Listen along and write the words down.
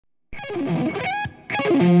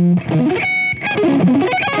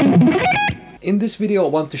In this video I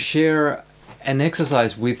want to share an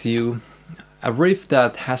exercise with you, a riff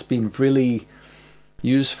that has been really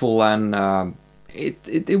useful, and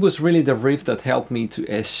it was really the riff that helped me to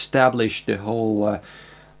establish the whole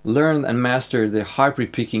learn and master the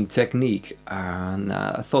hybrid picking technique, and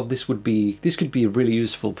I thought this could be really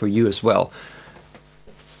useful for you as well.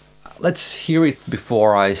 Let's hear it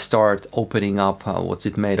before I start opening up what's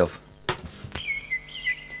it made of.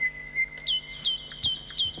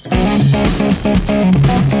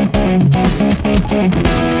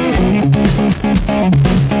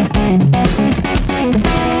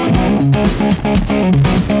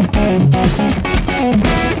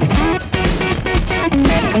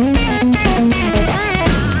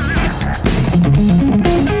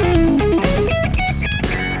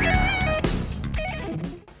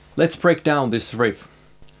 Let's break down this riff.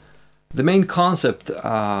 The main concept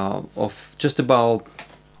of just about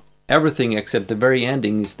everything except the very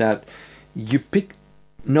ending is that you pick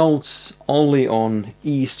notes only on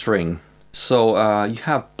E string. So you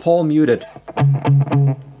have palm muted,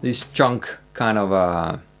 these chunk kind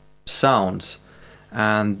of sounds,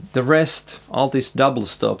 and the rest, all these double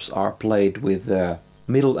stops, are played with the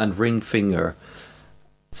middle and ring finger.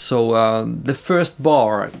 So the first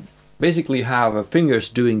bar, basically you have fingers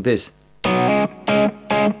doing this.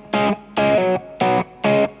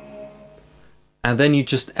 And then you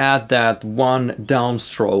just add that one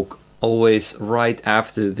downstroke always right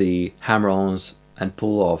after the hammer-ons and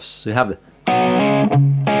pull-offs. So you have the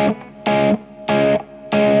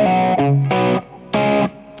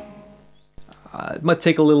it might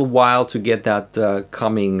take a little while to get that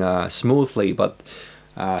coming smoothly, but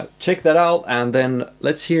check that out, and then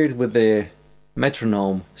let's hear it with the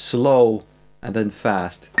metronome, slow and then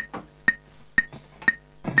fast.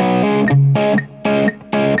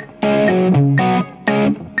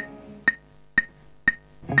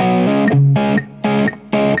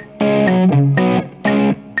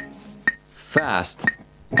 Fast.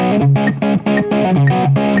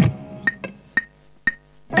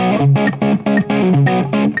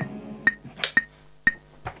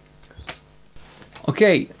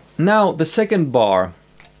 Okay, now the second bar.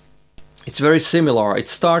 It's very similar. It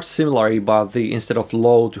starts similarly, but instead of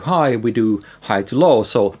low to high, we do high to low.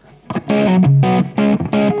 So,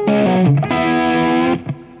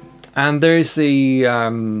 and there is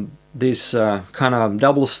a this kind of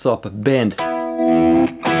double stop bend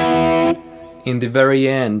in the very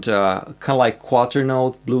end, kind of like quarter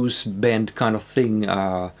note blues bend kind of thing.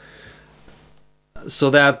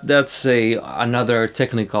 So that's another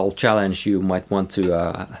technical challenge you might want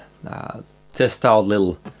to test out a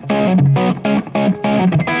little.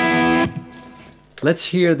 Let's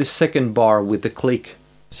hear the second bar with the click,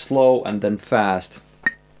 slow and then fast.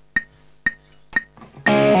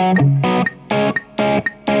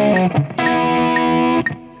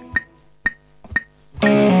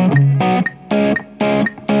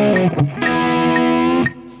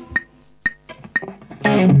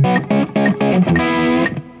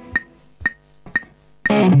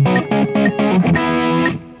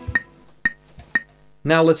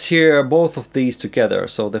 Now let's hear both of these together,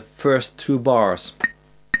 so the first two bars.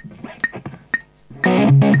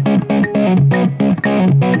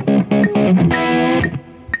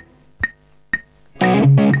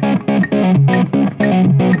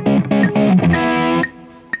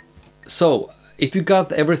 So, if you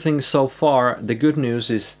got everything so far, the good news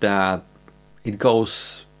is that it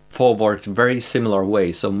goes forward very similar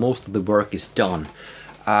way, so most of the work is done.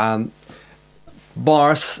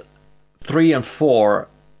 Bars 3 and 4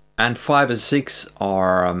 and 5 and 6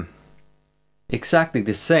 are exactly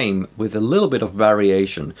the same with a little bit of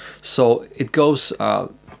variation. So it goes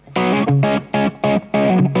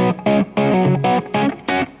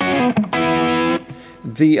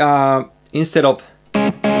instead of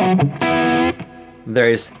there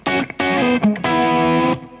is,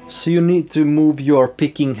 so you need to move your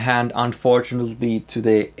picking hand unfortunately to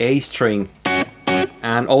the A string.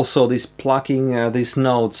 And also this plucking these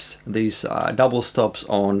notes, these double stops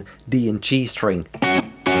on D and G string.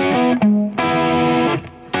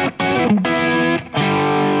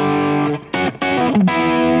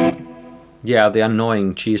 Yeah, the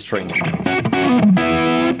annoying G string.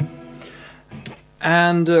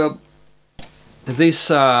 And this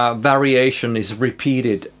variation is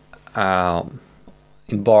repeated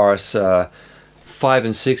in bars 5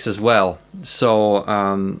 and 6 as well. So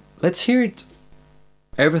let's hear it,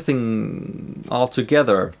 everything all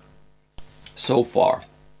together so far.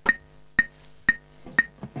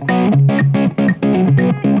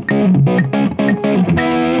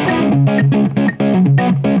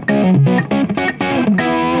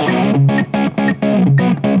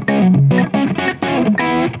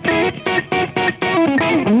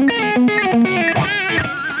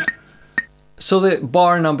 So the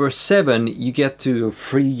bar number 7, you get to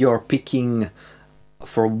free your picking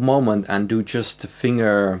for a moment and do just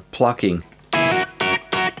finger plucking.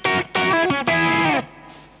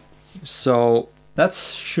 So that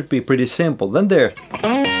should be pretty simple. Then there.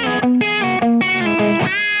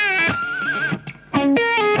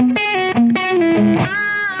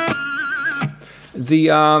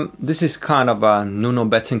 This is kind of a Nuno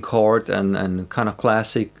Bettencourt and kind of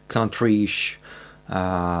classic country-ish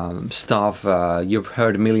stuff you've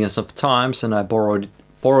heard millions of times, and I borrowed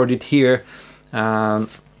it here. Kind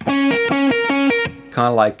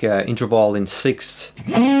of like interval in sixths.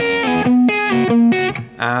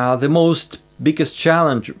 The most biggest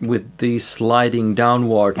challenge with the sliding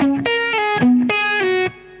downward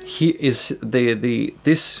here is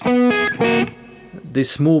this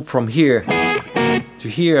move from here to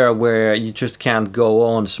here, where you just can't go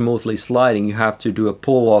on smoothly sliding. You have to do a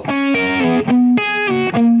pull off.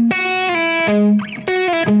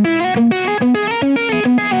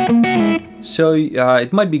 So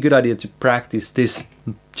it might be a good idea to practice this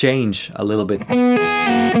change a little bit.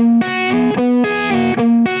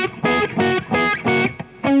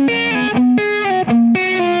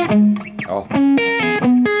 Oh.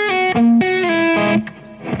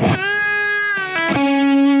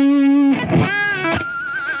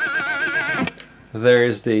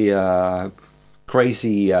 There's the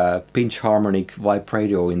crazy pinch harmonic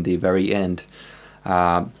vibrato in the very end.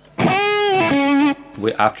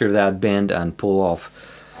 After that, bend and pull off.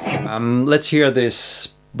 Let's hear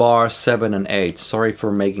this bar 7 and 8. Sorry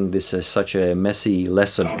for making this such a messy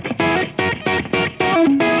lesson.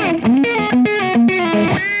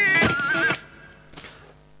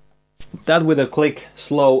 That with a click,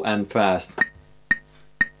 slow and fast.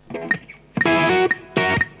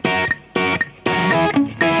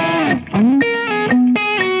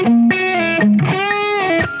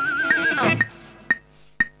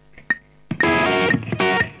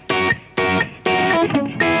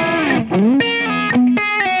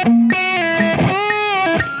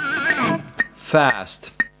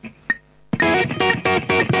 Fast.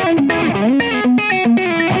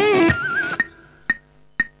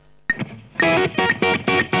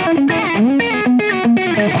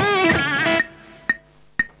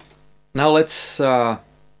 Now let's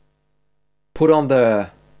put on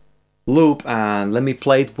the loop and let me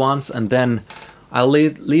play it once, and then I'll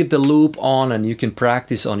leave the loop on and you can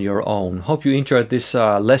practice on your own. Hope you enjoyed this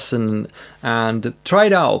lesson and try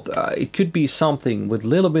it out. It could be something with a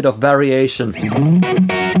little bit of variation.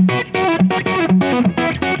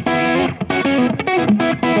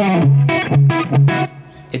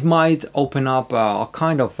 It might open up all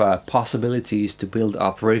kind of possibilities to build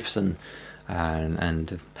up riffs and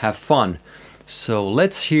have fun. So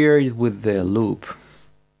let's hear it with the loop.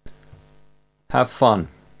 Have fun.